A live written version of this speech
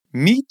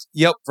Meet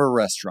Yelp for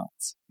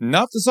restaurants.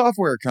 Not the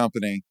software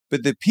company,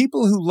 but the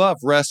people who love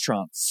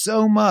restaurants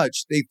so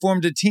much they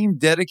formed a team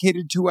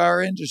dedicated to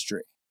our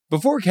industry.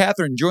 Before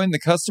Catherine joined the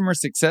customer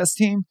success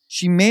team,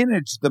 she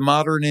managed the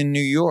Modern in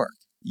New York.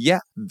 Yeah,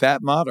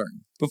 that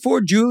Modern.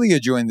 Before Julia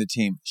joined the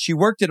team, she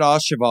worked at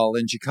Aucheval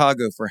in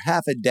Chicago for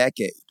half a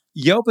decade.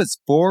 Yelp is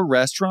for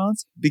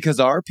restaurants because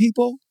our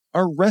people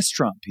are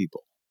restaurant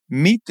people.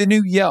 Meet the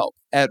new Yelp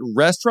at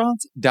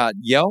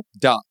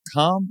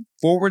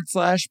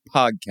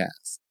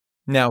restaurants.yelp.com/podcast.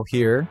 Now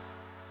here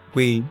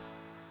we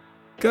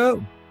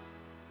go.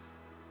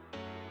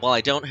 While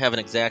I don't have an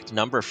exact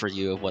number for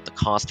you of what the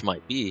cost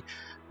might be,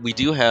 we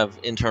do have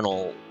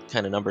internal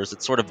kind of numbers.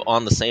 It's sort of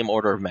on the same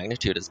order of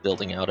magnitude as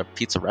building out a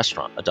pizza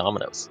restaurant, a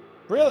Domino's.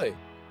 Really?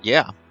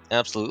 Yeah,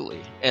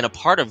 absolutely. And a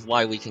part of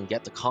why we can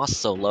get the cost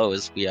so low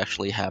is we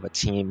actually have a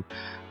team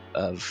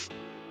of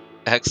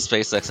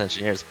ex-SpaceX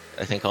engineers,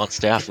 I think, on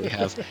staff. We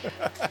have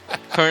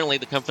currently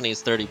the company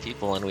is 30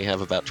 people, and we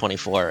have about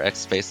 24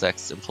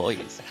 ex-SpaceX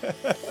employees.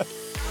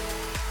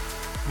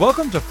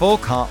 Welcome to Full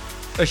Comp,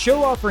 a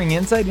show offering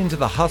insight into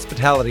the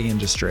hospitality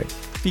industry,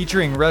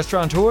 featuring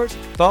restaurateurs,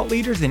 thought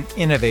leaders, and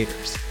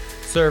innovators.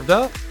 Served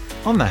up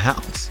on the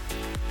house.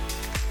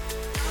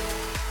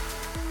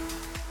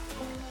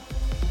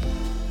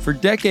 For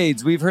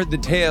decades, we've heard the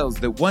tales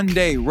that one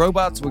day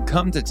robots would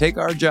come to take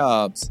our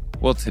jobs.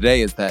 Well,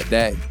 today is that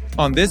day.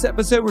 On this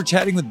episode, we're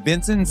chatting with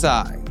Benson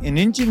Tsai, an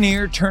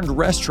engineer turned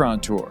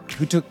restaurateur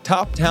who took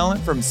top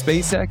talent from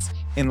SpaceX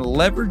and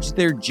leveraged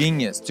their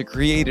genius to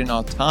create an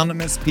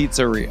autonomous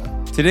pizzeria.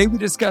 Today, we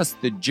discuss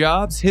the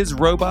jobs his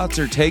robots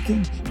are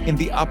taking and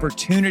the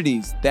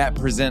opportunities that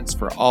presents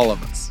for all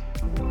of us.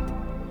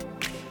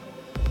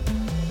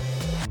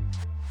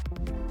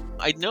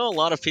 I know a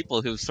lot of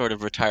people who've sort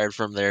of retired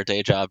from their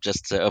day job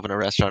just to open a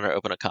restaurant or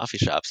open a coffee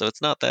shop, so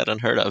it's not that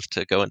unheard of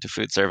to go into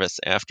food service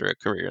after a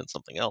career in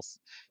something else.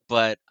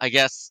 But I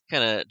guess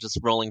kind of just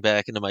rolling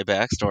back into my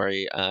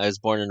backstory, I was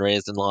born and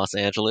raised in Los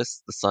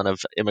Angeles, the son of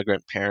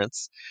immigrant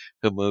parents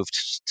who moved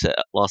to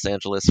Los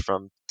Angeles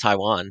from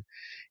Taiwan.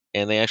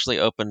 And they actually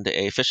opened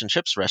a fish and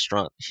chips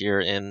restaurant here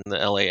in the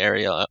LA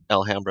area,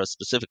 Alhambra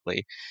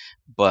specifically.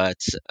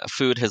 But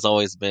food has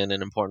always been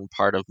an important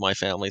part of my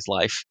family's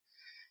life.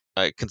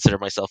 I consider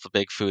myself a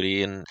big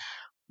foodie, and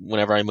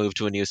whenever I move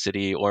to a new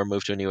city or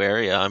move to a new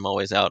area, I'm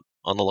always out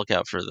on the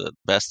lookout for the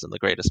best and the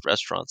greatest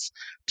restaurants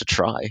to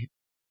try.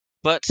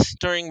 But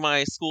during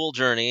my school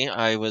journey,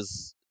 I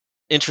was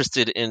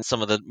interested in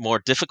some of the more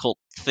difficult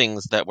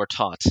things that were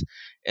taught.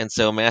 And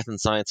so math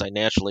and science, I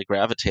naturally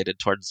gravitated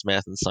towards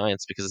math and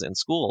science because in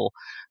school,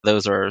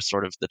 those are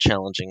sort of the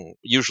challenging,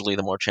 usually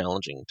the more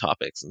challenging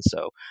topics. And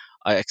so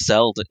I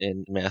excelled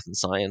in math and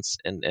science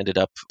and ended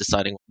up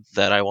deciding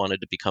that I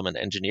wanted to become an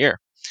engineer.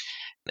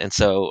 And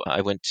so I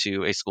went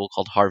to a school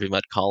called Harvey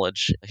Mudd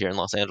College here in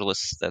Los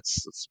Angeles.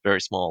 It's a very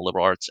small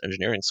liberal arts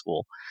engineering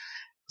school.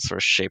 Sort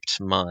of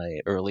shaped my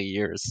early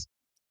years.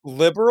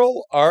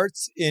 Liberal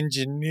Arts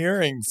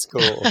Engineering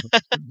School.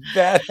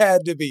 That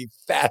had to be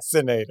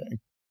fascinating.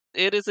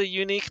 It is a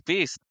unique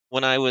beast.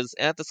 When I was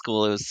at the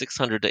school, it was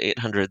 600 to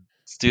 800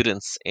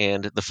 students,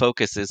 and the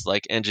focus is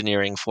like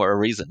engineering for a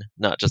reason,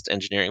 not just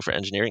engineering for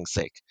engineering's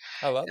sake.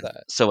 I love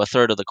that. So a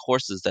third of the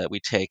courses that we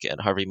take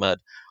at Harvey Mudd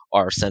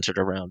are centered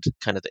around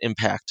kind of the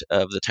impact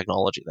of the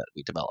technology that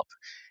we develop.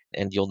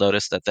 And you'll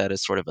notice that that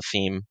is sort of a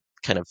theme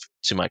kind of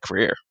to my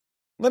career.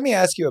 Let me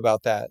ask you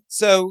about that.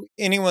 So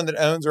anyone that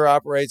owns or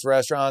operates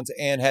restaurants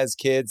and has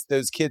kids,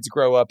 those kids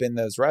grow up in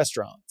those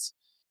restaurants.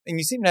 And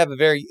you seem to have a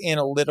very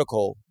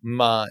analytical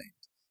mind.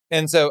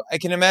 And so I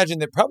can imagine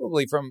that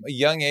probably from a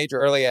young age or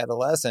early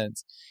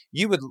adolescence,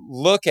 you would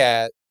look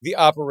at the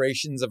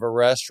operations of a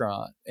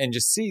restaurant and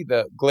just see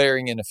the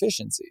glaring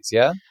inefficiencies,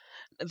 yeah?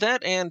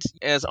 That, and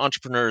as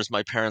entrepreneurs,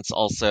 my parents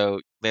also,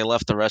 they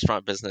left the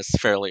restaurant business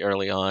fairly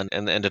early on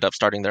and ended up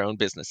starting their own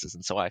businesses.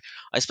 And so I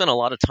spent a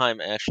lot of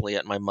time actually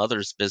at my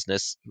mother's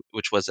business,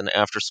 which was an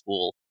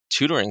after-school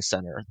tutoring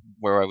center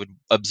where I would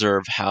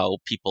observe how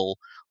people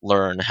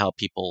learn, how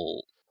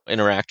people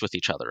interact with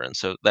each other. And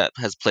so that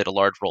has played a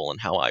large role in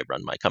how I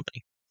run my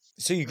company.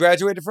 So you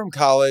graduated from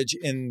college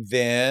and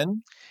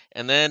then?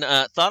 And then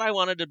thought I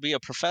wanted to be a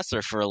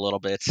professor for a little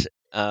bit.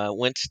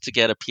 Went to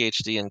get a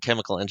PhD in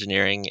chemical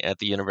engineering at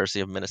the University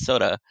of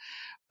Minnesota,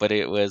 but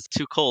it was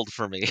too cold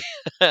for me.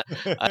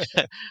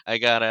 I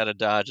got out of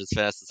Dodge as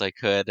fast as I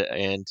could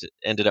and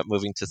ended up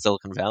moving to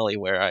Silicon Valley,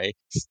 where I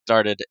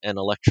started an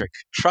electric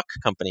truck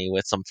company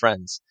with some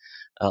friends,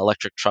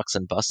 electric trucks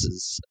and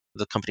buses.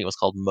 The company was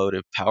called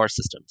Motive Power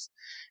Systems.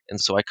 And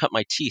so I cut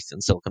my teeth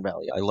in Silicon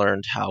Valley. I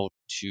learned how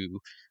to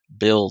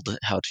build,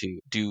 how to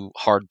do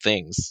hard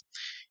things.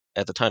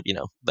 At the time,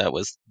 that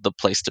was the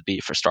place to be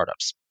for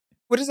startups.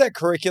 What does that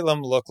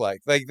curriculum look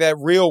like? Like that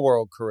real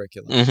world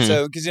curriculum? Mm-hmm.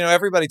 So, because,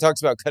 everybody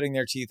talks about cutting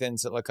their teeth in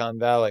Silicon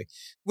Valley.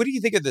 What do you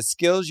think of the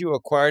skills you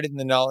acquired and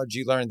the knowledge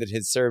you learned that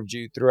has served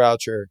you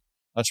throughout your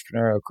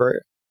entrepreneurial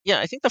career? Yeah,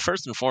 I think the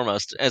first and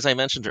foremost, as I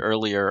mentioned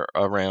earlier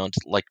around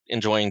like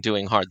enjoying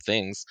doing hard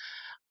things,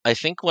 I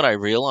think what I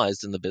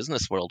realized in the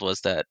business world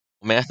was that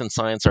Math and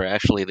science are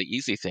actually the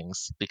easy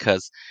things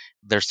because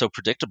they're so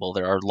predictable.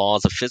 There are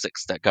laws of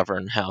physics that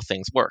govern how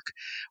things work.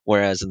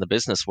 Whereas in the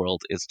business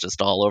world, it's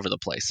just all over the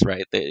place,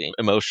 right? The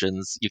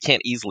emotions, you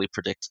can't easily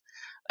predict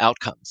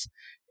outcomes.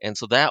 And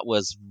so that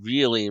was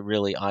really,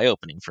 really eye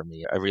opening for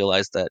me. I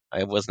realized that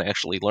I wasn't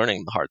actually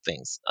learning the hard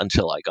things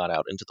until I got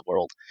out into the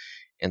world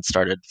and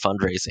started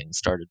fundraising,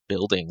 started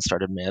building,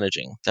 started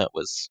managing. That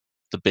was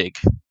the big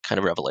kind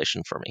of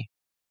revelation for me.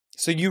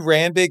 So you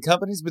ran big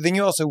companies, but then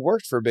you also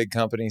worked for big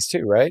companies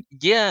too, right?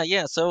 Yeah,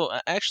 yeah. So I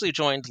actually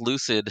joined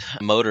Lucid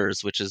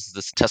Motors, which is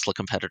this Tesla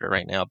competitor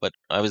right now, but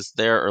I was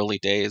there early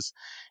days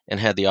and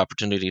had the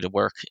opportunity to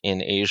work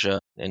in Asia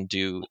and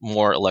do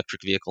more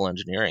electric vehicle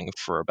engineering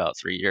for about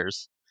 3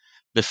 years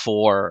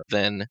before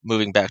then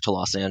moving back to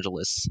Los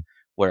Angeles,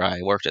 where I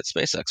worked at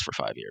SpaceX for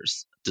 5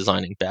 years,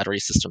 designing battery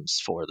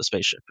systems for the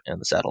spaceship and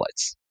the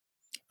satellites.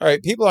 All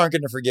right, people aren't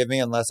going to forgive me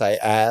unless I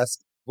ask.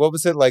 What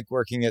was it like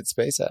working at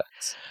SpaceX?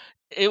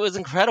 It was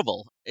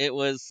incredible. It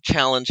was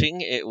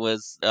challenging. It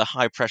was a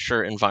high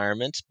pressure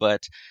environment,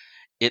 but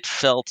it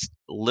felt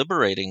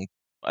liberating.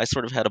 I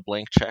sort of had a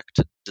blank check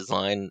to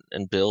design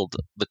and build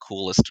the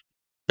coolest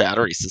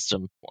battery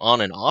system on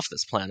and off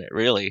this planet,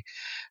 really.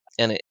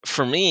 And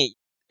for me,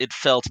 it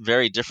felt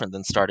very different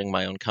than starting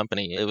my own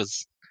company. It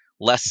was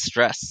less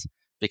stress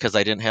because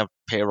I didn't have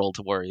payroll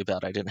to worry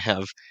about. I didn't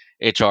have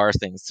HR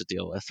things to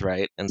deal with,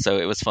 right? And so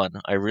it was fun.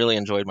 I really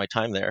enjoyed my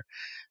time there,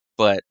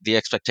 but the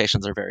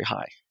expectations are very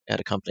high at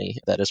a company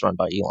that is run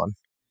by Elon.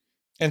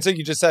 And so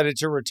you decided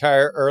to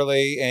retire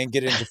early and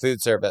get into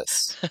food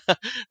service.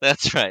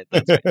 That's right.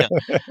 That's right.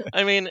 Yeah.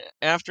 I mean,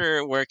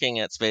 after working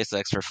at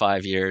SpaceX for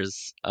 5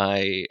 years,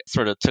 I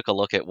sort of took a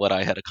look at what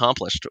I had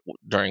accomplished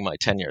during my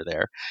tenure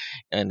there.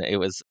 And it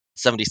was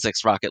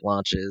 76 rocket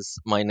launches.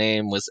 My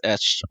name was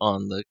etched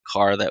on the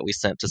car that we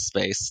sent to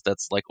space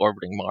that's like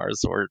orbiting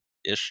Mars or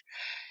ish.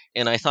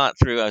 And I thought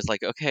through, I was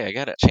like, okay, I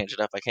got to change it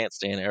up. I can't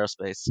stay in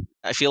aerospace.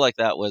 I feel like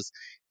that was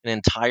an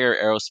entire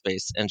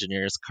aerospace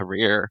engineer's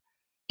career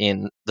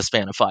in the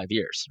span of 5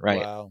 years, right?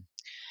 Wow.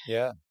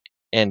 Yeah.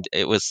 And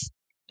it was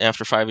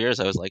after 5 years,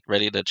 I was like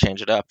ready to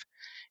change it up.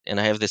 And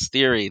I have this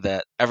theory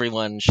that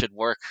everyone should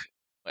work,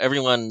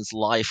 everyone's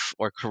life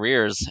or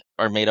careers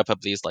are made up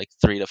of these like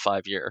 3 to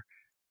 5 year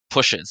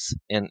pushes.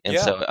 And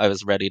Yeah. so I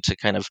was ready to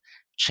kind of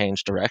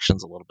change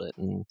directions a little bit.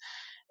 And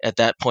at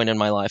that point in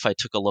my life, I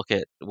took a look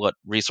at what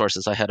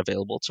resources I had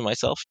available to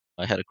myself.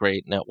 I had a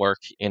great network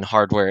in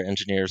hardware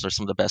engineers, or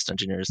some of the best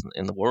engineers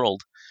in the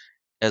world,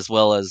 as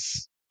well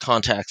as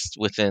contacts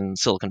within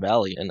Silicon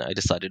Valley. And I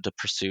decided to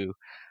pursue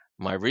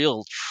my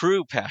real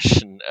true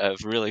passion of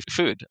really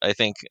food. I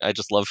think I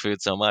just love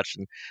food so much.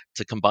 And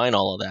to combine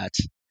all of that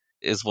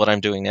is what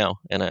I'm doing now.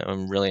 And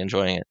I'm really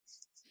enjoying it.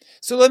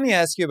 So let me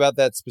ask you about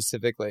that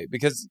specifically,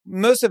 because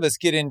most of us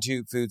get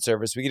into food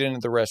service, we get into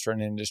the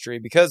restaurant industry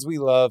because we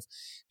love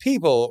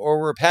people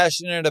or we're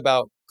passionate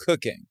about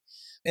cooking.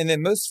 And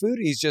then most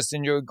foodies just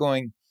enjoy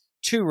going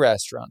to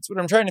restaurants. What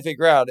I'm trying to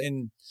figure out,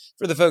 and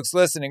for the folks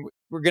listening,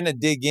 we're going to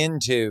dig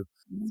into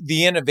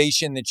the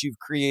innovation that you've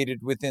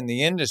created within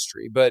the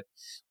industry. But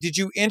did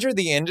you enter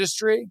the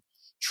industry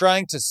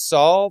trying to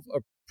solve a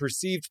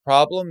perceived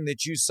problem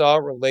that you saw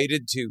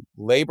related to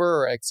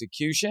labor or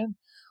execution?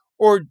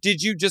 Or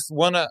did you just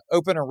want to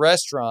open a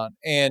restaurant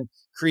and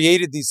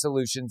created these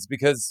solutions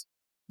because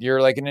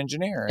you're like an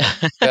engineer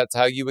and that's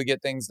how you would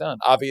get things done?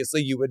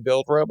 Obviously, you would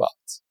build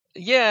robots.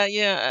 Yeah,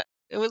 yeah.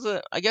 It was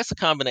I guess a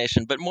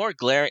combination, but more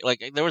glaring.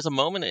 Like there was a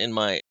moment in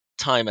my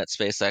time at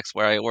SpaceX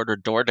where I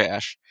ordered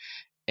DoorDash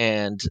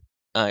and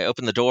I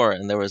opened the door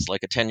and there was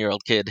like a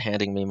 10-year-old kid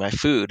handing me my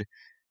food.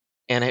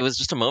 And it was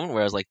just a moment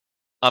where I was like,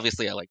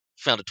 obviously, I like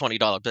found a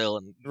 $20 bill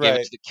and gave it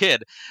Right. to the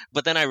kid.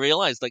 But then I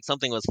realized like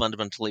something was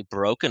fundamentally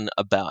broken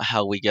about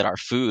how we get our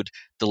food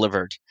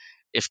delivered.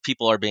 If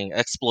people are being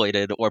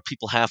exploited or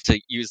people have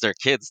to use their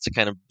kids to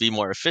kind of be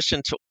more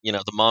efficient,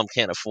 the mom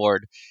can't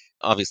afford,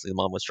 obviously, the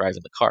mom was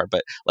driving the car,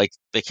 but like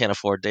they can't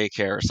afford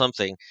daycare or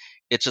something.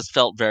 It just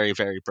felt very,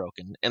 very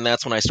broken. And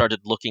that's when I started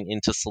looking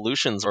into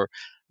solutions or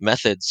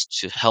methods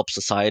to help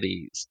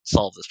society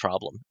solve this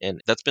problem.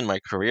 And that's been my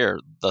career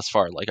thus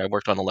far. Like I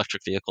worked on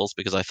electric vehicles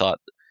because I thought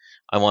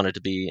I wanted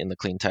to be in the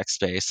clean tech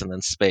space, and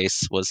then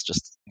space was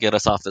just get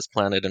us off this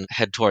planet and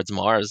head towards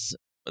Mars.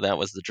 That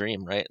was the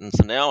dream, right? And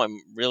so now I'm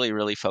really,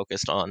 really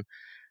focused on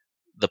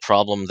the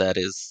problem that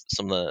is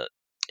some of the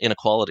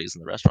inequalities in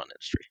the restaurant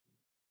industry.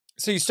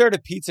 So you started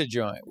a pizza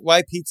joint.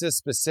 Why pizza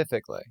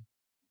specifically?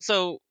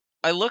 So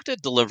I looked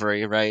at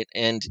delivery, right?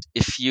 And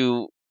if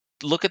you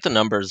look at the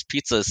numbers,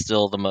 pizza is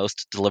still the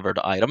most delivered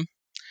item.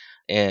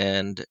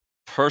 And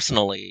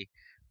personally,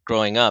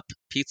 growing up,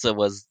 pizza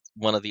was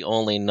one of the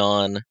only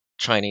non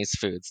Chinese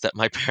foods that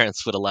my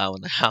parents would allow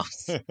in the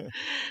house.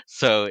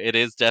 So it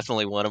is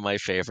definitely one of my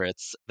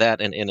favorites.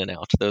 That and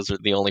In-N-Out. Those are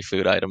the only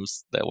food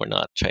items that were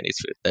not Chinese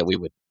food that we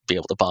would be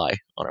able to buy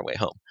on our way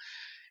home.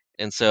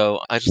 And so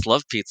I just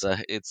love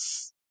pizza.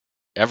 It's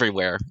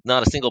everywhere.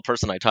 Not a single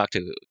person I talked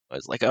to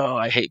was like, "Oh,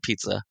 I hate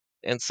pizza."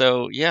 And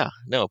so, yeah,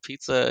 no,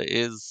 pizza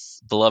is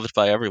beloved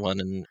by everyone.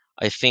 And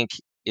I think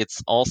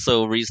it's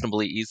also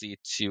reasonably easy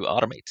to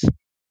automate.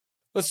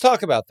 Let's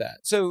talk about that.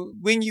 So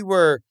when you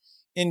were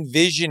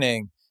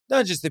envisioning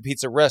not just the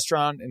pizza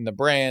restaurant and the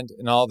brand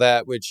and all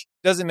that, which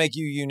doesn't make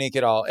you unique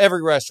at all.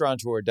 Every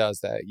restaurateur does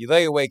that. You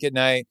lay awake at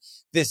night.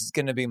 This is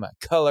going to be my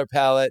color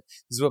palette.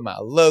 This is what my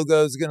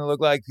logo is going to look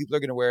like. People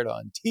are going to wear it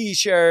on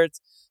T-shirts.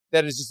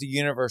 That is just a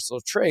universal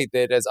trait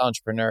that as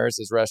entrepreneurs,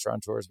 as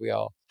restaurateurs, we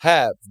all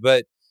have.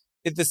 But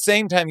at the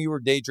same time you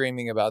were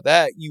daydreaming about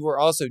that, you were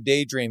also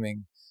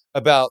daydreaming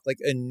about like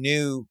a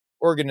new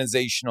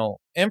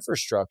organizational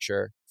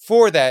infrastructure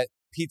for that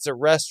pizza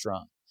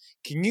restaurant.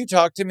 Can you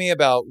talk to me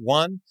about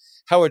one,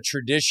 how a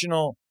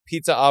traditional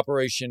pizza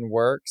operation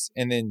works,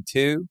 and then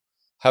two,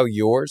 how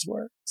yours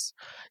works?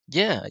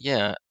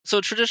 Yeah. So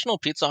traditional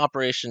pizza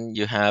operation,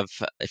 you have,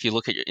 if you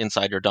look at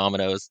inside your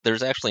Domino's,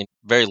 there's actually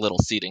very little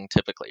seating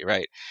typically,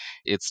 right?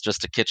 It's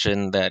just a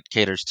kitchen that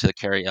caters to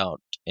carry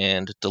out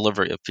and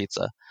delivery of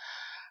pizza.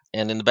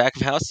 And in the back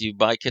of house, you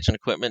buy kitchen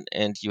equipment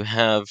and you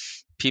have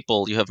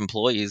people, you have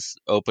employees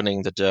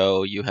opening the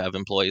dough, you have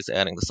employees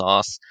adding the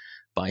sauce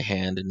by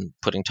hand and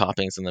putting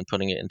toppings and then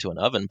putting it into an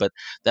oven. But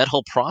that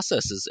whole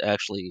process is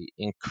actually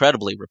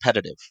incredibly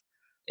repetitive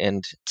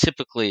and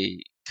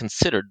typically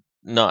considered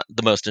not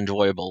the most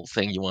enjoyable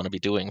thing you want to be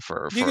doing You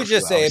for could a few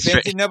just say hours it,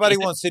 Vincent. straight. Nobody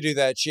wants to do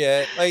that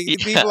shit. Like, the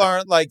Yeah. people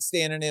aren't like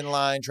standing in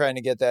line trying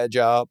to get that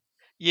job.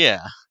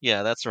 Yeah,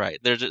 that's right.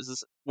 They're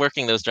just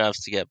working those jobs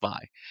to get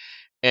by.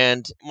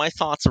 And my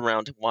thoughts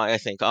around why I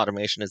think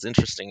automation is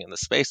interesting in this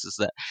space is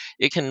that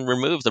it can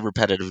remove the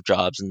repetitive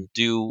jobs and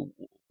do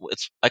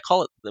I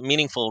call it the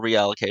meaningful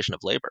reallocation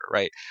of labor,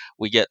 right?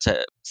 We get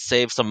to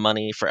save some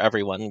money for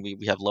everyone.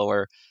 We have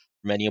lower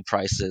menu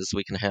prices,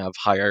 we can have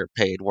higher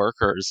paid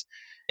workers,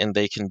 and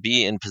they can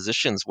be in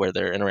positions where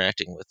they're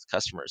interacting with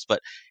customers. But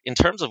in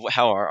terms of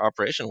how our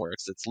operation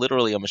works, it's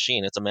literally a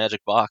machine. It's a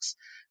magic box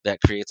that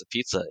creates a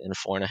pizza in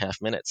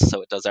 4.5 minutes.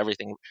 So it does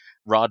everything.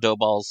 Raw dough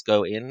balls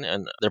go in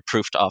and they're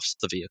proofed off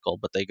the vehicle,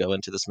 but they go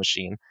into this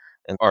machine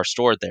and are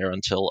stored there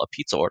until a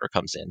pizza order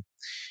comes in.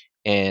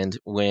 And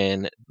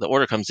when the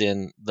order comes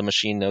in, the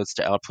machine knows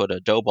to output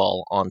a dough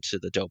ball onto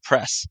the dough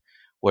press,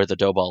 where the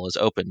dough ball is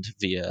opened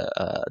via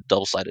a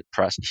double-sided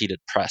press, heated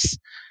press.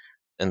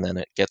 And then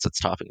it gets its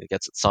topping, it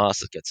gets its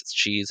sauce, it gets its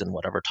cheese, and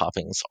whatever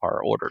toppings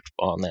are ordered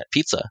on that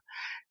pizza.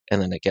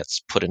 And then it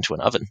gets put into an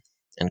oven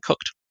and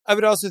cooked. I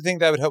would also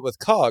think that would help with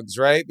COGS,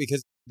 right?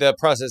 Because the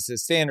process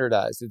is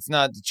standardized. It's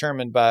not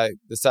determined by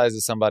the size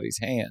of somebody's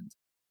hand.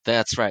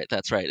 That's right.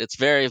 That's right. It's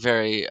very,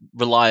 very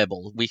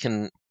reliable. We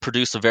can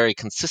produce a very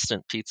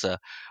consistent pizza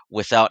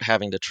without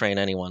having to train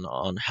anyone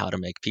on how to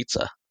make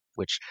pizza,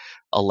 which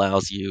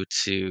allows you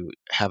to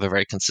have a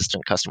very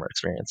consistent customer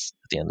experience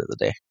at the end of the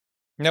day.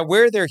 Now,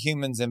 where are there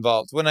humans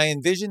involved? When I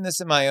envision this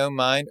in my own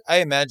mind, I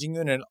imagine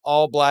you in an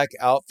all-black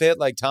outfit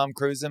like Tom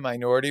Cruise in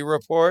Minority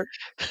Report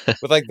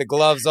with like the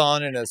gloves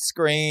on and a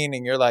screen,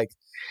 and you're like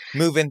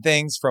moving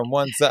things from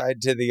one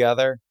side to the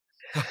other.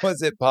 How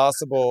is it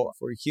possible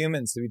for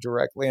humans to be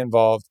directly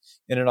involved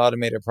in an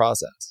automated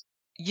process?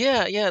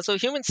 Yeah. So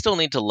humans still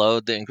need to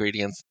load the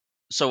ingredients.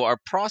 So our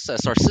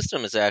process, our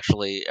system is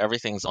actually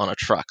everything's on a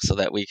truck so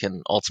that we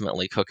can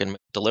ultimately cook and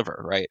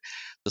deliver, right?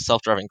 The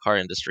self-driving car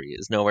industry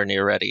is nowhere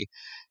near ready.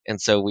 And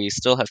so we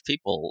still have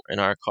people in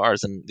our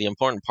cars. And the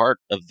important part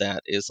of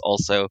that is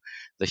also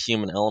the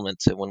human element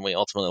to when we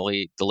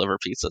ultimately deliver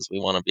pizzas. We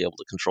want to be able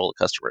to control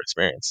the customer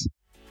experience.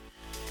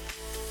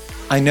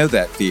 I know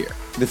that fear.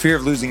 The fear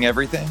of losing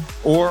everything,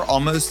 or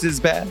almost as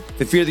bad,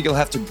 the fear that you'll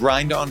have to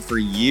grind on for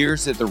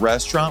years at the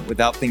restaurant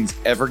without things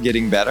ever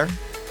getting better.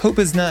 Hope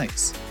is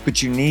nice,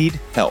 but you need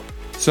help.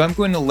 So I'm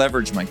going to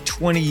leverage my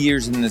 20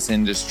 years in this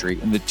industry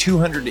and the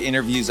 200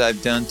 interviews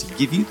I've done to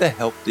give you the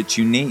help that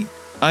you need.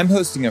 I'm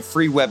hosting a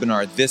free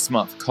webinar this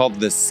month called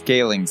The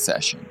Scaling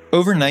Session.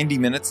 Over 90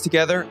 minutes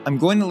together, I'm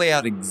going to lay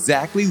out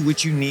exactly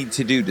what you need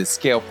to do to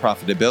scale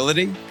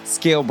profitability,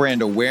 scale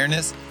brand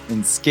awareness,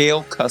 and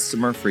scale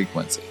customer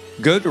frequency.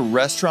 Go to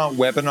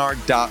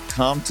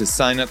restaurantwebinar.com to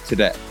sign up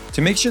today.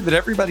 To make sure that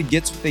everybody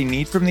gets what they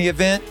need from the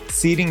event,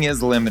 seating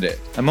is limited.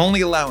 I'm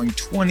only allowing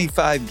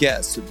 25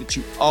 guests so that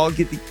you all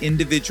get the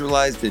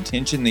individualized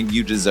attention that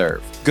you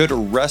deserve. Go to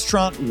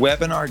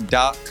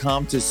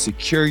restaurantwebinar.com to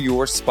secure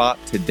your spot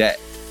today.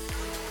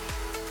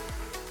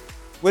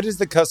 What is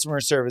the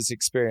customer service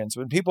experience?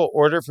 When people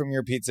order from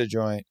your pizza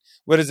joint,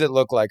 what does it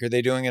look like? Are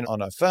they doing it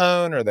on a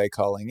phone? Are they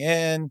calling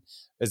in?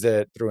 Is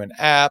it through an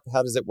app?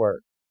 How does it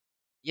work?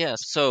 Yeah,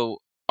 so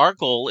our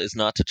goal is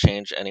not to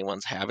change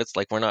anyone's habits.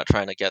 Like, we're not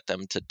trying to get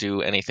them to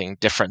do anything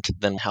different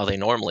than how they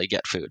normally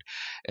get food.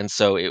 And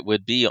so it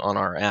would be on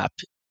our app.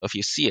 If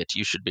you see it,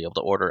 you should be able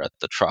to order at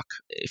the truck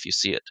if you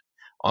see it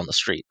on the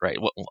street, right?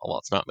 Well,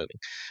 it's not moving.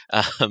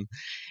 Um,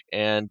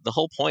 and the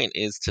whole point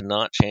is to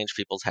not change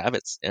people's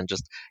habits and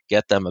just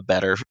get them a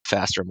better,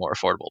 faster, more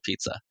affordable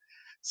pizza.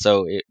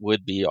 So it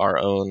would be our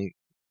own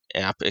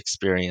app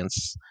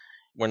experience.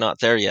 We're not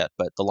there yet,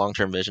 but the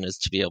long-term vision is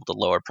to be able to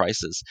lower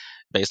prices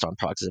based on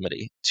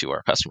proximity to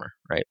our customer,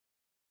 right?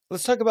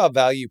 Let's talk about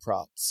value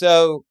prop.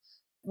 So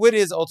what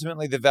is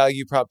ultimately the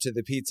value prop to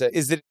the pizza?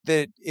 Is it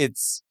that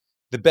it's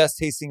the best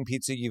tasting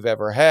pizza you've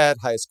ever had,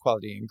 highest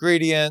quality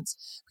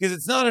ingredients, because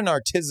it's not an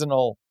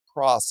artisanal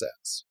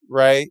process,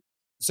 right?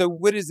 So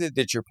what is it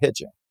that you're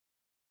pitching?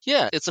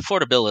 Yeah, it's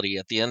affordability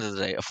at the end of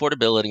the day,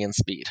 affordability and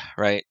speed,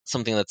 right?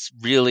 Something that's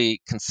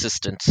really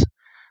consistent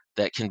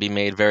that can be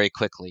made very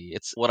quickly.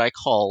 It's what I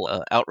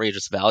call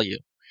outrageous value.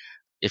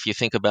 If you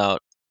think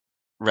about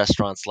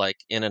restaurants like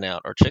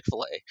In-N-Out or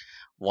Chick-fil-A,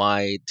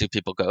 why do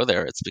people go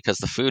there? It's because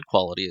the food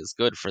quality is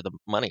good for the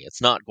money.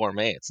 It's not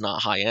gourmet, it's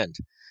not high end,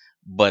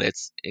 but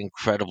it's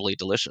incredibly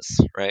delicious,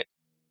 right?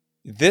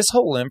 This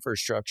whole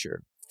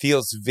infrastructure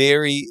feels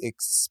very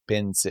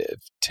expensive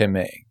to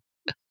me.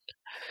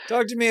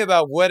 Talk to me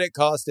about what it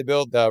costs to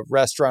build the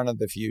restaurant of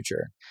the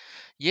future.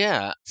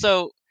 Yeah.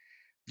 So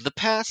the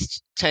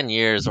past 10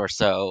 years or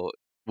so,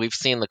 we've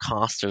seen the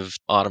cost of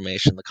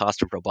automation, the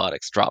cost of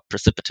robotics drop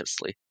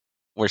precipitously.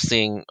 We're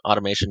seeing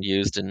automation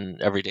used in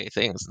everyday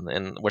things,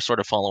 and we're sort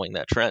of following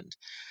that trend.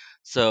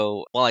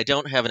 So while I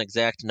don't have an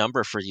exact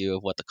number for you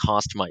of what the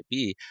cost might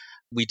be,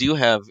 we do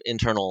have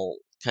internal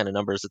kind of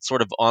numbers. It's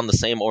sort of on the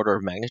same order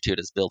of magnitude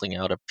as building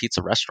out a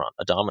pizza restaurant,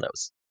 a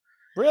Domino's,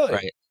 Really?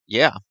 right?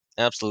 Yeah,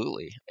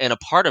 absolutely. And a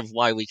part of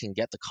why we can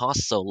get the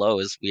cost so low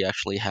is we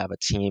actually have a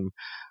team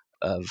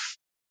of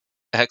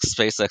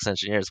SpaceX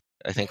engineers.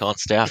 I think on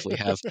staff we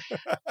have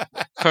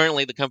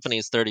currently the company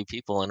is 30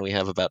 people and we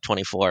have about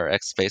 24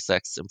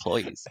 SpaceX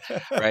employees,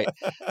 right?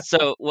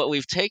 So what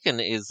we've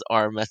taken is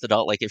our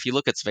methodology. Like if you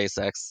look at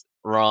SpaceX,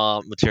 raw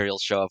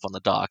materials show up on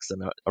the docks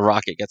and a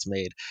rocket gets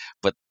made,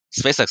 but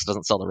SpaceX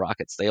doesn't sell the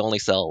rockets. They only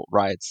sell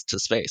rides to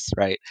space,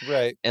 right?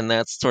 Right. And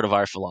that's sort of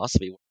our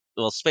philosophy.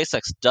 Well,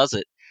 SpaceX does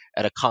it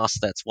at a cost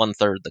that's 1/3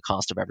 the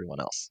cost of everyone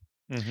else.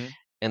 Mm-hmm.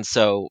 And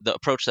so the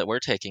approach that we're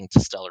taking to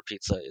Stellar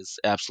Pizza is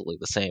absolutely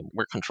the same.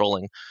 We're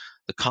controlling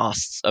the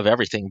costs of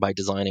everything by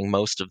designing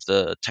most of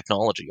the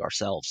technology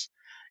ourselves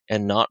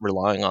and not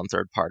relying on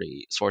third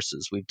party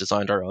sources. We've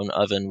designed our own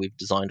oven, we've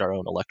designed our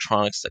own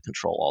electronics that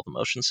control all the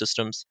motion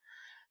systems.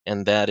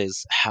 And that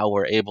is how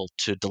we're able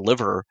to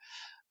deliver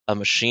a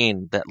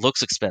machine that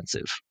looks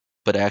expensive,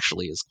 but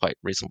actually is quite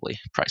reasonably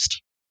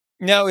priced.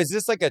 Now, is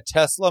this like a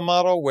Tesla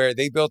model where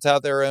they built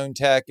out their own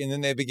tech and then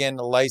they began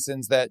to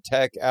license that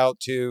tech out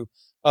to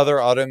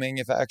other auto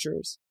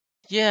manufacturers?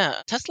 Yeah,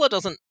 Tesla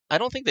doesn't, I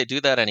don't think they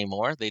do that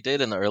anymore. They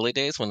did in the early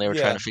days when they were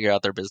trying Yeah. to figure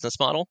out their business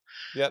model.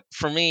 Yep.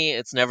 For me,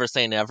 it's never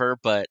say never,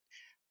 but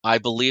I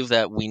believe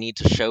that we need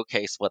to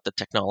showcase what the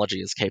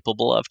technology is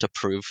capable of to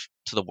prove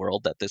to the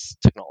world that this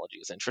technology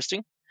is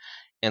interesting.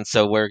 And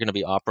so we're going to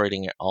be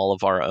operating all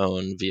of our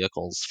own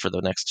vehicles for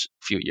the next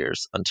few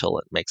years until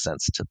it makes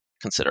sense to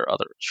consider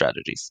other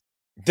strategies.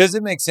 Does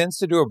it make sense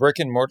to do a brick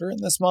and mortar in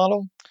this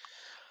model?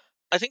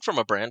 I think from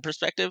a brand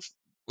perspective,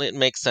 it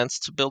makes sense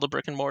to build a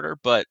brick and mortar,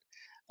 but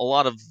a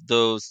lot of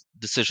those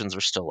decisions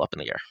are still up in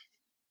the air.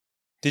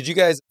 Did you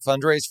guys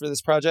fundraise for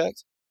this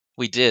project?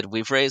 We did.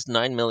 We've raised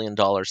 $9 million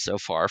so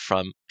far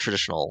from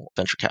traditional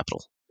venture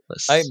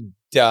capitalists. I'm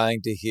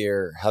dying to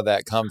hear how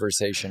that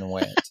conversation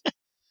went.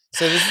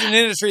 So this is an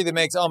industry that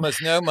makes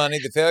almost no money.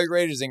 The failure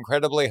rate is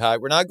incredibly high.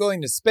 We're not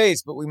going to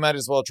space, but we might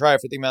as well try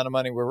for the amount of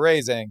money we're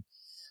raising.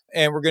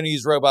 And we're going to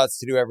use robots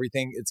to do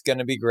everything. It's going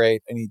to be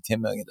great. I need $10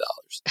 million.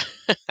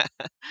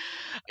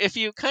 If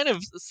you kind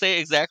of say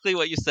exactly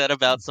what you said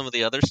about some of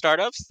the other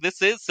startups,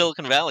 this is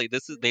Silicon Valley.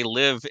 They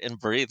live and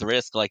breathe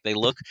risk. Like they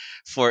look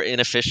for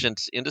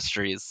inefficient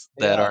industries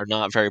that Yeah. are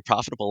not very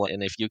profitable.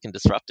 And if you can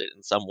disrupt it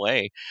in some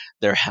way,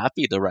 they're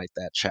happy to write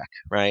that check,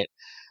 right?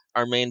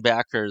 Our main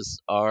backers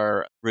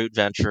are Root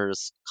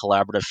Ventures,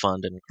 Collaborative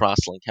Fund, and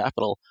Crosslink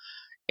Capital.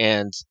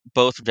 And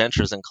both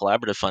Ventures and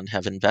Collaborative Fund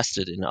have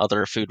invested in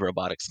other food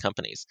robotics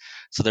companies.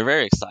 So they're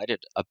very excited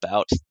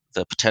about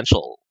the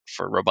potential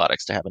for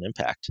robotics to have an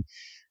impact.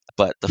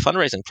 But the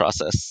fundraising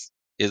process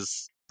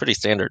is pretty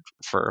standard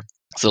for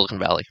Silicon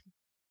Valley.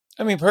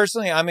 I mean,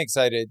 personally, I'm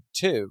excited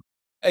too.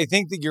 I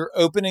think that you're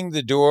opening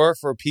the door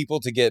for people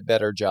to get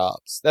better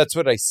jobs. That's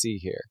what I see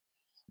here.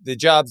 The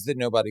jobs that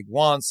nobody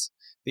wants,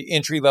 the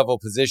entry-level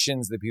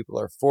positions that people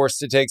are forced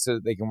to take so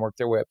that they can work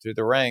their way up through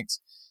the ranks.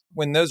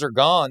 When those are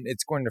gone,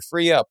 it's going to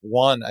free up,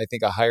 one, I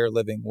think, a higher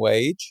living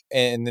wage.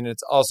 And then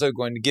it's also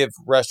going to give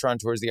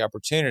restaurateurs the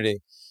opportunity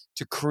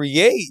to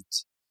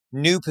create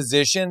new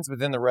positions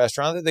within the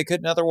restaurant that they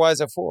couldn't otherwise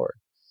afford.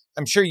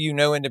 I'm sure you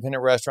know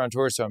independent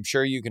restaurateurs, so I'm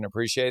sure you can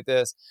appreciate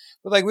this.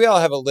 But like we all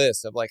have a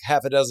list of like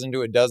half a dozen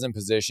to a dozen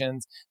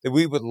positions that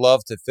we would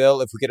love to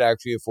fill if we could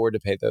actually afford to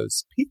pay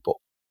those people.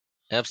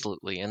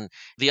 Absolutely. And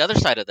the other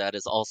side of that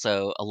is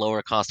also a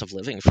lower cost of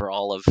living for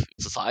all of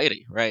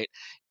society, right?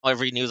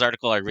 Every news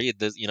article I read,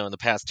 this, in the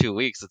past 2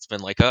 weeks, it's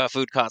been like, oh,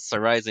 food costs are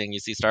rising. You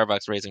see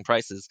Starbucks raising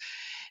prices.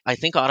 I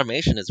think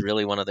automation is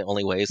really one of the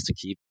only ways to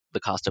keep the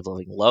cost of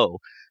living low.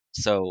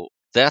 So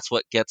that's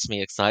what gets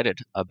me excited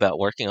about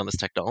working on this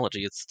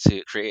technology. It's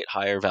to create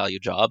higher value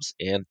jobs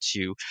and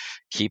to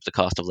keep the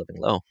cost of living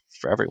low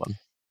for everyone.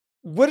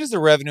 What is the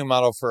revenue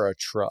model for a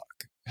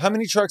truck? How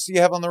many trucks do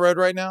you have on the road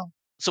right now?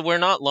 So we're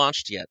not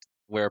launched yet.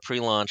 We're a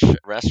pre-launch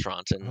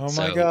restaurant, and Oh my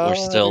so God. we're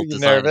still Are you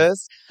designing.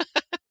 nervous?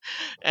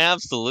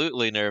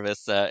 Absolutely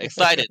nervous.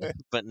 Excited,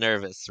 but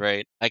nervous,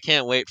 right? I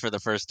can't wait for the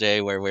first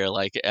day where we're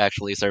like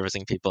actually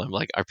servicing people. I'm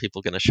like, are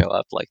people going to show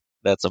up? Like,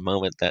 that's a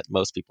moment that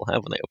most people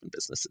have when they open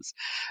businesses.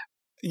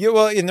 Yeah,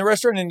 well, in the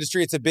restaurant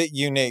industry, it's a bit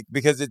unique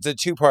because it's a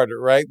two-parter,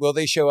 right? Will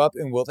they show up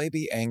and will they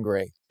be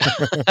angry?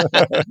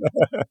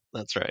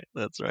 That's right.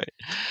 That's right.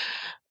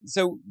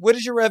 So, what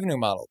is your revenue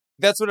model?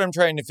 That's what I'm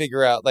trying to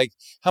figure out. Like,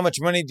 how much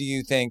money do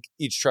you think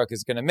each truck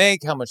is going to make?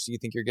 How much do you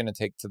think you're going to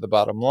take to the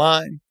bottom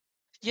line?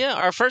 Yeah,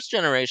 our first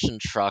generation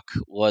truck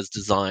was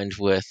designed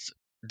with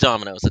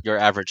Domino's, your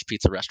average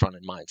pizza restaurant,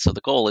 in mind. So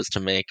the goal is to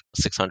make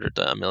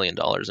 $600 million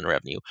in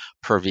revenue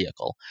per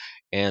vehicle.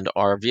 And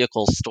our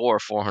vehicles store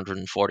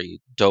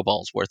 440 dough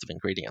balls worth of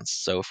ingredients.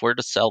 So if we were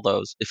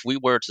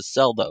to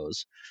sell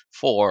those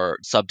for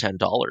sub $10,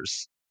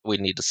 we'd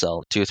need to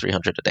sell 200-300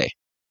 a day.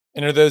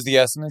 And are those the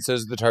estimates?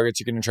 Those are the targets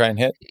you're going to try and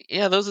hit?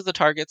 Yeah, those are the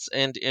targets.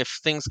 And if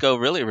things go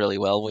really, really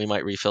well, we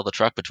might refill the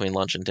truck between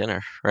lunch and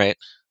dinner, right?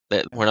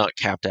 That we're not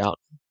capped out.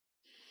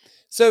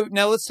 So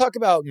now let's talk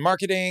about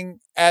marketing,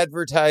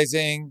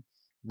 advertising,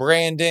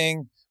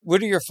 branding.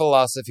 What are your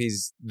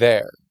philosophies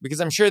there?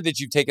 Because I'm sure that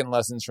you've taken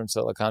lessons from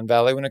Silicon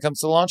Valley when it comes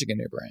to launching a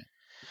new brand.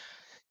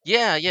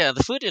 Yeah.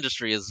 The food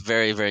industry is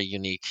very, very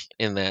unique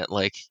in that,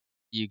 like,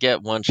 you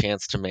get one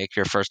chance to make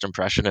your first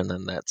impression, and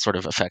then that sort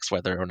of affects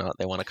whether or not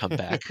they want to come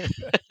back.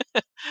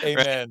 Right?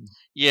 Amen.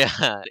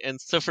 Yeah. And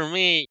so for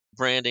me,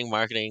 branding,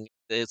 marketing,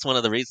 it's one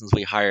of the reasons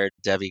we hired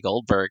Debbie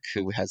Goldberg,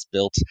 who has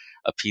built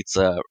a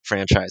pizza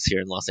franchise here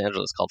in Los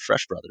Angeles called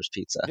Fresh Brothers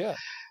Pizza. Yeah.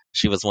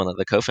 She was one of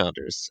the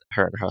co-founders.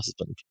 Her and her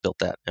husband built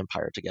that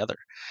empire together.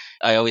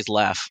 I always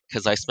laugh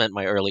because I spent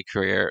my early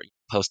career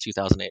post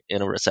 2008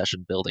 in a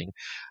recession building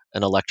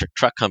an electric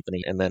truck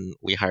company, and then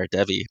we hired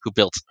Debbie, who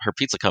built her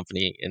pizza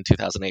company in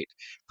 2008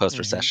 post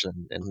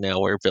recession, and now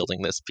we're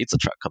building this pizza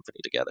truck company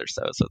together.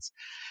 So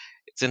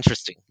it's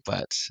interesting,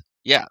 but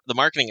yeah, the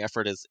marketing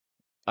effort is.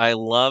 I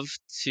love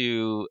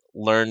to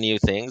learn new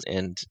things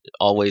and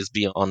always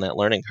be on that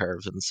learning curve.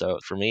 And so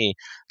for me,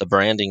 the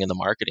branding and the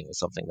marketing is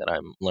something that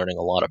I'm learning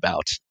a lot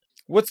about.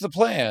 What's the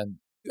plan?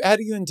 How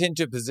do you intend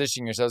to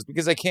position yourselves?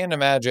 Because I can't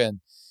imagine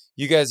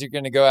you guys are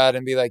going to go out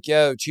and be like,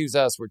 yo, choose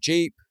us. We're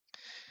cheap.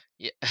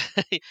 Yeah.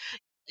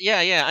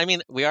 Yeah. I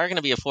mean, we are going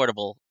to be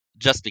affordable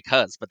just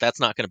because, but that's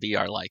not going to be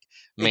our like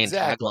main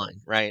tagline,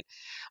 right?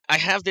 I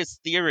have this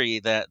theory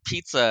that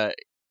pizza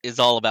is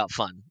all about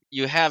fun.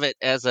 You have it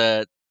as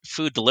a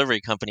food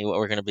delivery company. What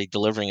we're going to be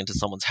delivering into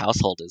someone's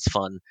household is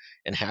fun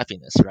and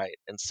happiness, right?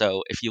 And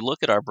so if you look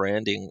at our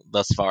branding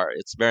thus far,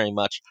 it's very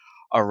much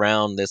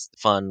around this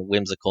fun,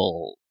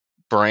 whimsical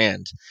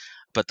brand.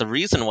 But the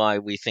reason why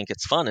we think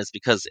it's fun is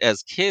because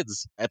as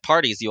kids at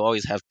parties, you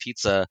always have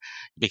pizza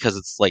because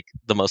it's like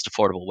the most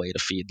affordable way to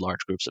feed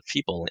large groups of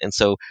people. And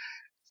so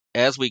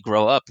as we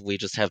grow up, we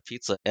just have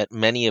pizza at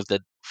many of the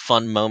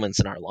fun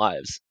moments in our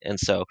lives. And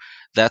so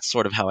that's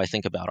sort of how I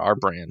think about our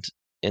brand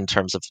in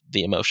terms of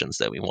the emotions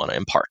that we want to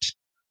impart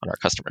on our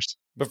customers.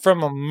 But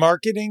from a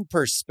marketing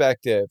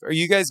perspective, are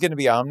you guys going to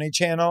be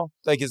omni-channel?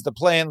 Like, is the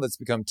plan, let's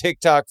become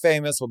TikTok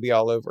famous? We'll be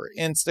all over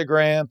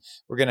Instagram.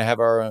 We're going to have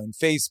our own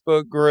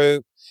Facebook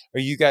group. Are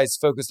you guys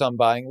focused on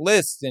buying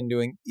lists and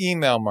doing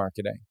email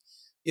marketing?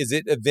 Is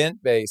it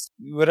event-based?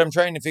 What I'm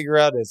trying to figure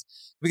out is,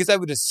 because I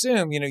would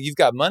assume, you've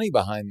got money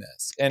behind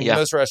this, and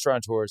most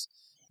restaurateurs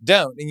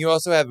don't. And you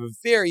also have a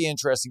very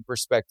interesting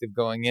perspective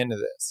going into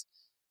this.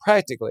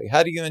 Practically,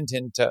 how do you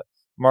intend to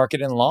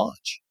market and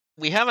launch?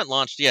 We haven't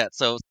launched yet,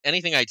 so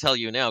anything I tell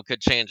you now could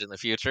change in the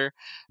future.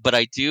 But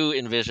I do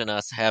envision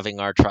us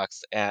having our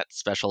trucks at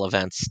special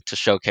events to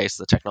showcase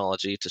the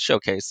technology, to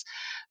showcase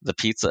the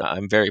pizza.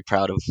 I'm very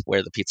proud of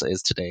where the pizza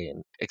is today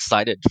and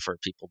excited for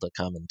people to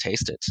come and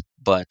taste it.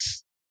 But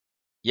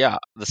yeah,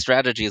 the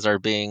strategies are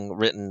being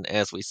written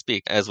as we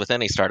speak. As with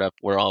any startup,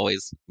 we're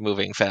always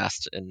moving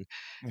fast and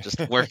just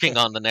working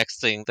on the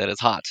next thing that is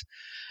hot.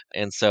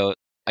 And so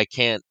I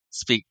can't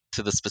speak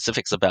to the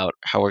specifics about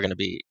how we're going to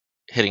be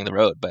hitting the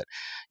road, but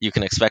you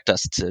can expect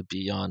us to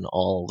be on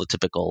all the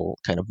typical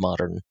kind of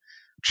modern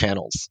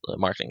channels,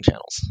 marketing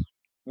channels.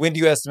 When do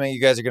you estimate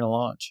you guys are going to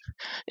launch?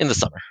 In the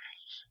summer.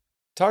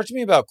 Talk to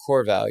me about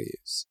core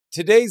values.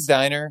 Today's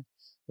diner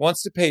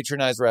wants to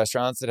patronize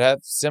restaurants that have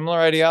similar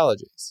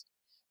ideologies.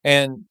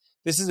 And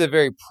this is a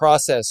very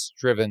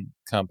process-driven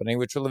company,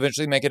 which will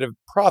eventually make it a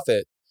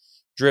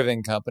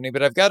profit-driven company.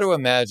 But I've got to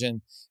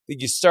imagine that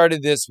you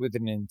started this with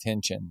an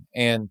intention.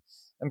 And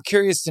I'm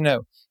curious to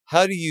know,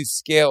 how do you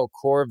scale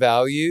core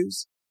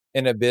values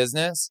in a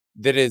business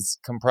that is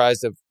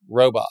comprised of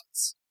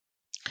robots?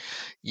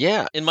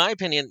 Yeah, in my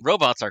opinion,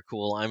 robots are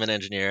cool. I'm an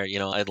engineer.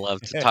 I'd love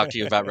to talk to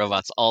you about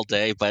robots all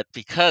day. But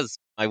because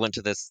I went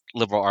to this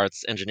liberal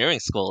arts engineering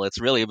school,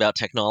 it's really about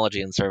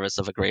technology in service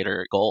of a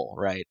greater goal,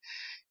 right?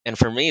 And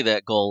for me,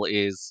 that goal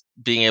is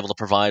being able to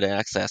provide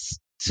access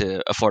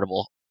to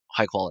affordable,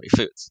 high quality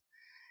foods.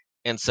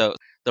 And so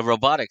the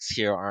robotics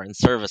here are in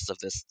service of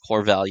this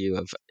core value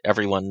of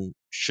everyone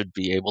should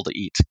be able to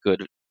eat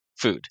good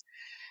food.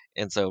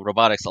 And so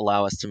robotics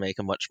allow us to make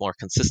a much more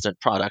consistent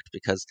product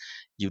because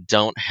you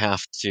don't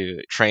have to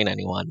train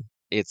anyone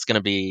It's going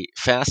to be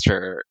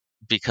faster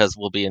because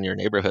we'll be in your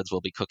neighborhoods.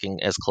 We'll be cooking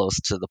as close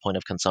to the point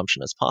of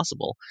consumption as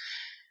possible.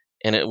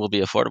 And it will be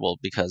affordable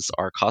because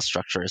our cost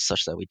structure is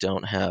such that we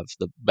don't have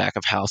the back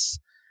of house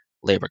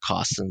labor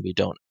costs, and we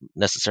don't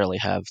necessarily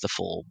have the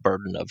full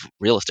burden of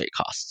real estate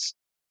costs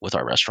with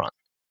our restaurant.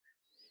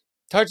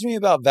 Talk to me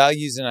about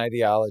values and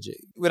ideology.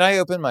 When I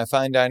opened my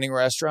fine dining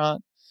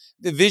restaurant,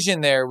 the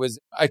vision there was,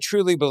 I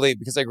truly believe,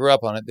 because I grew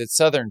up on it, that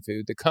Southern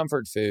food, the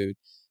comfort food,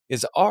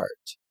 is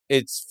art.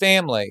 It's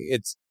family.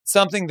 It's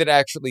something that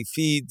actually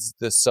feeds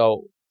the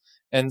soul.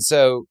 And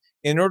so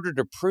in order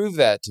to prove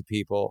that to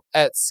people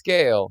at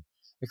scale,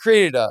 I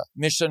created a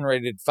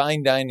Michelin-rated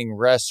fine dining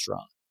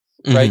restaurant,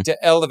 right, to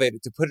elevate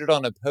it, to put it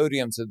on a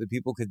podium so that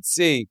people could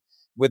see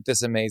what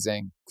this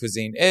amazing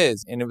cuisine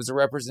is. And it was a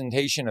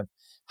representation of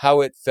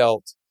how it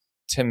felt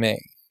to me.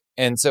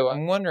 And so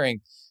I'm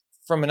wondering,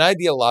 from an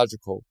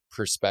ideological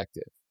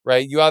perspective,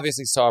 right, you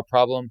obviously saw a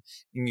problem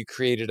and you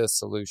created a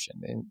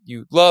solution. And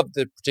you loved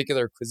the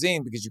particular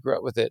cuisine because you grew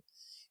up with it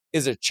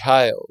as a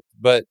child.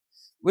 But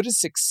what does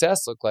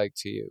success look like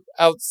to you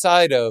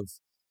outside of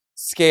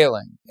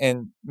scaling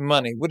and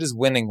money? What does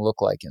winning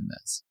look like in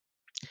this?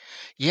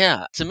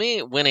 Yeah, to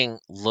me, winning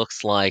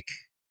looks like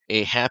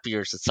a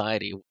happier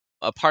society.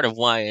 A part of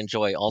why I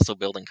enjoy also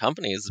building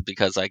companies is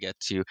because I get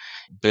to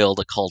build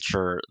a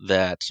culture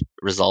that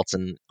results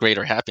in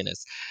greater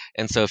happiness.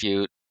 And so if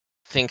you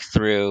think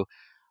through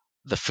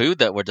the food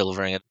that we're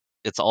delivering,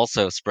 it's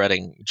also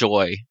spreading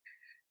joy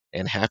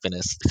and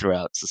happiness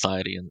throughout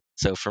society. And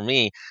so for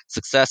me,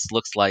 success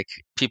looks like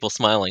people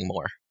smiling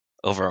more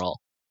overall.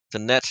 The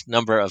net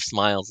number of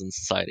smiles in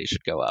society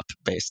should go up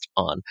based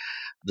on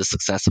the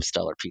success of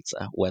Stellar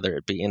Pizza, whether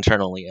it be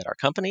internally at our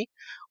company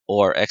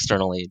or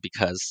externally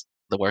because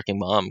the working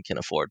mom can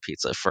afford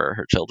pizza for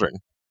her children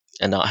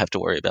and not have to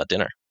worry about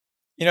dinner.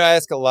 I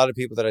ask a lot of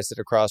people that I sit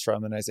across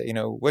from and I say,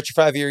 what's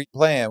your 5-year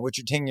plan? What's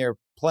your 10-year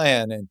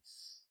plan? And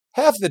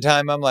half the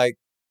time I'm like,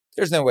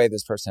 there's no way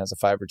this person has a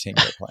 5 or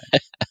 10-year plan,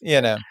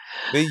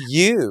 But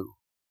you,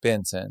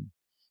 Benson,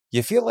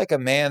 you feel like a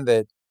man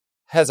that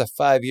has a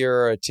 5-year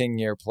or a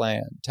 10-year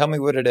plan. Tell me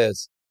what it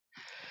is.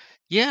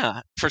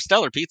 Yeah, for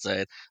Stellar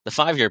Pizza, the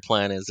 5-year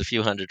plan is a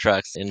few hundred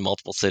trucks in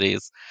multiple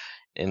cities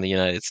in the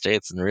United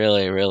States and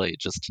really, really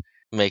just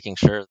making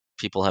sure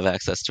people have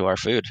access to our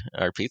food,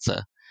 our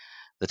pizza.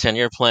 The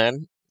 10-year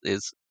plan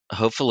is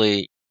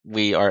hopefully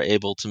we are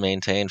able to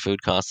maintain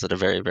food costs at a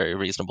very, very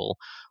reasonable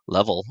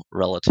level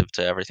relative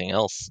to everything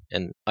else.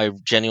 And I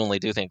genuinely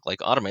do think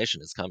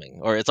automation is coming,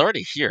 or it's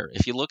already here.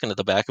 If you look into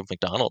the back of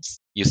McDonald's,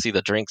 you see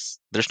the drinks.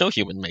 There's no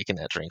human making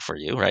that drink for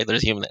you, right?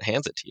 There's a human that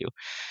hands it to you.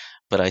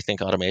 But I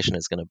think automation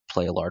is going to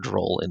play a large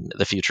role in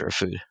the future of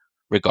food,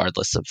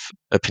 regardless of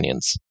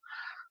opinions.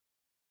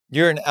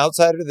 You're an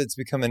outsider that's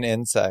become an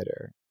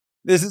insider.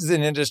 This is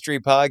an industry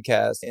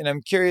podcast, and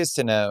I'm curious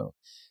to know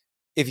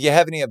if you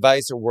have any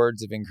advice or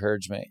words of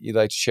encouragement you'd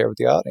like to share with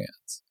the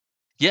audience.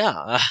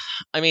 Yeah,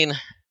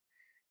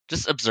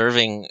 just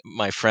observing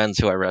my friends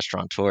who are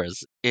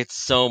restaurateurs, it's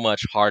so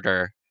much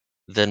harder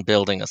than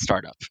building a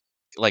startup,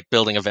 like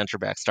building a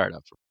venture-backed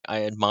startup.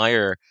 I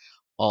admire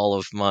all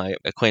of my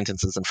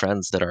acquaintances and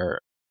friends that are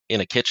in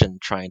a kitchen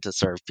trying to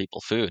serve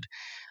people food.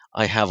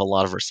 I have a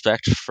lot of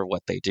respect for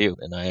what they do,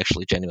 and I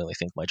actually genuinely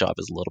think my job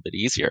is a little bit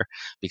easier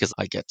because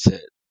I get to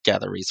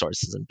gather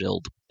resources and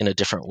build in a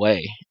different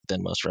way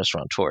than most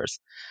restaurateurs.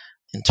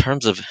 In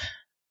terms of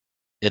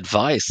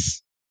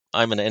advice,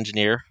 I'm an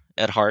engineer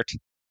at heart.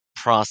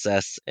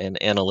 Process and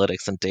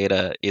analytics and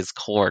data is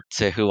core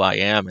to who I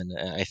am, and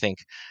I think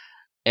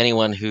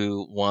anyone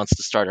who wants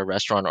to start a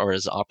restaurant or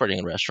is operating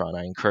a restaurant,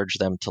 I encourage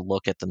them to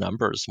look at the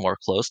numbers more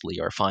closely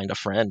or find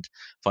an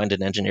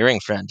engineering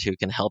friend who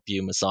can help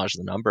you massage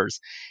the numbers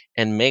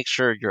and make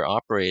sure you're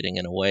operating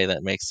in a way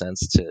that makes sense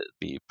to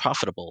be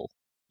profitable.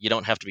 You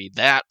don't have to be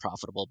that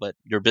profitable, but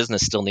your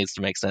business still needs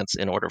to make sense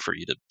in order for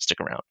you to stick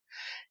around.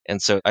 And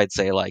so I'd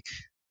say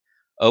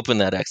open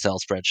that Excel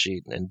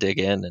spreadsheet and dig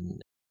in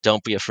and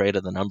don't be afraid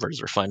of the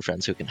numbers or find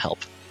friends who can help.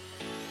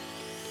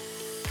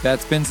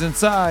 That's Benson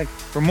Tsai.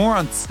 For more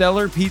on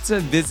Stellar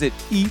Pizza, visit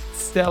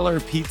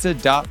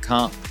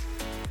eatstellarpizza.com.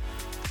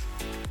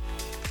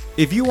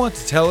 If you want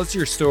to tell us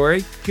your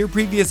story, hear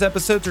previous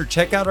episodes, or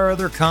check out our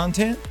other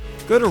content,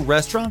 go to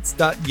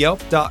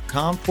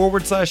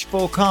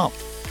restaurants.yelp.com/full-comp.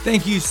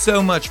 Thank you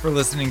so much for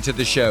listening to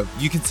the show.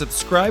 You can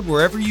subscribe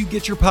wherever you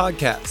get your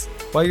podcasts.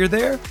 While you're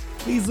there,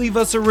 please leave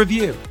us a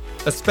review.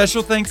 A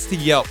special thanks to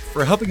Yelp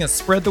for helping us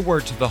spread the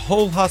word to the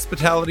whole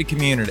hospitality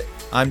community.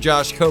 I'm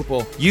Josh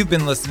Kopel. You've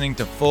been listening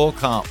to Full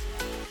Comp.